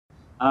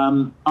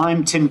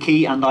I'm Tim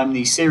Key, and I'm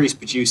the series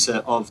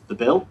producer of The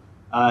Bill.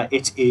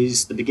 It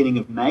is the beginning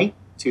of May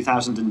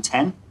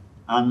 2010,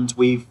 and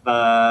we've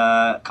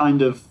accepted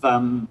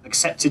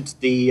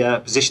the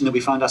position that we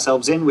find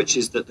ourselves in, which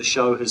is that the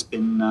show has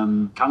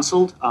been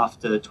cancelled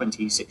after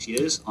 26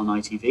 years on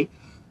ITV.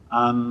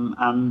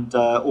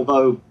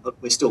 Although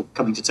we're still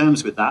coming to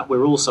terms with that,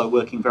 we're also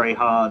working very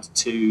hard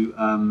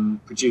to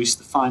produce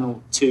the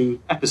final 2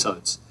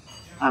 episodes.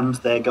 And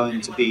they're going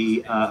to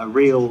be a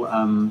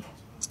real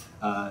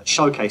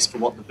showcase for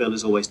what The Bill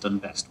has always done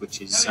best, which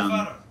is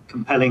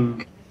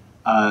compelling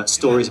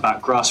stories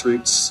about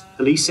grassroots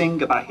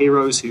policing, about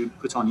heroes who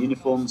put on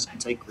uniforms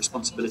and take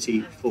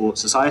responsibility for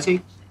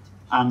society.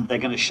 And they're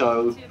going to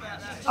show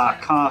our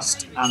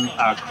cast and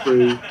our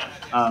crew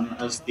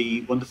as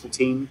the wonderful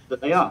team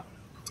that they are.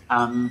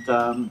 And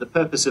the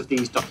purpose of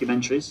these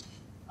documentaries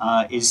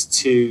is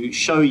to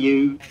show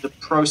you the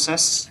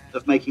process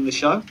of making the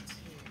show.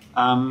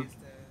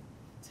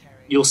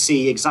 You'll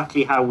see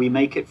exactly how we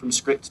make it from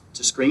script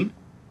to screen,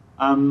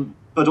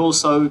 but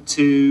also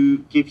to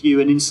give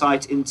you an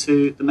insight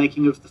into the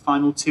making of the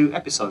final 2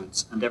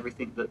 episodes and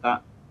everything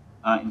that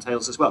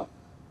entails as well.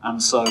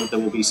 And so there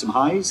will be some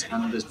highs,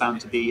 and there's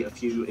bound to be a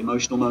few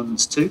emotional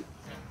moments too.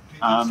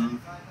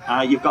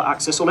 You've got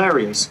access all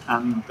areas,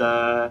 and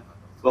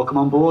welcome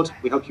on board.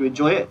 We hope you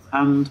enjoy it,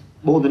 and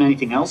more than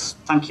anything else,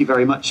 thank you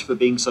very much for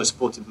being so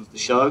supportive of the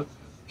show.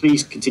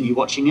 Please continue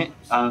watching it.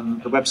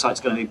 The website's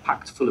going to be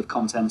packed full of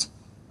content.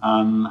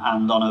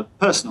 And on a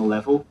personal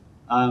level,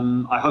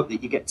 I hope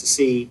that you get to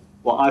see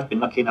what I've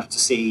been lucky enough to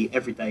see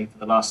every day for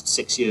the last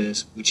 6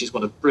 years, which is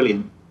what a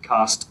brilliant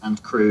cast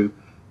and crew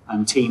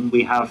and team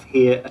we have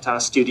here at our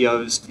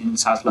studios in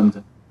South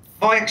London.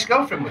 My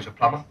ex-girlfriend was a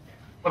plumber.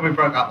 When we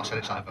broke up, I said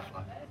it's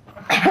overflow.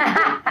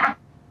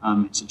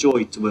 It's a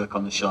joy to work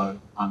on the show.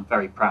 I'm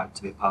very proud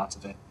to be a part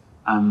of it.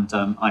 And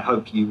I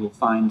hope you will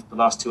find the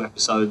last 2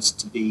 episodes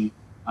to be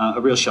a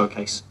real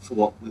showcase for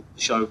what the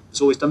show has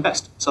always done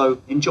best.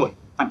 So enjoy.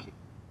 Thank you.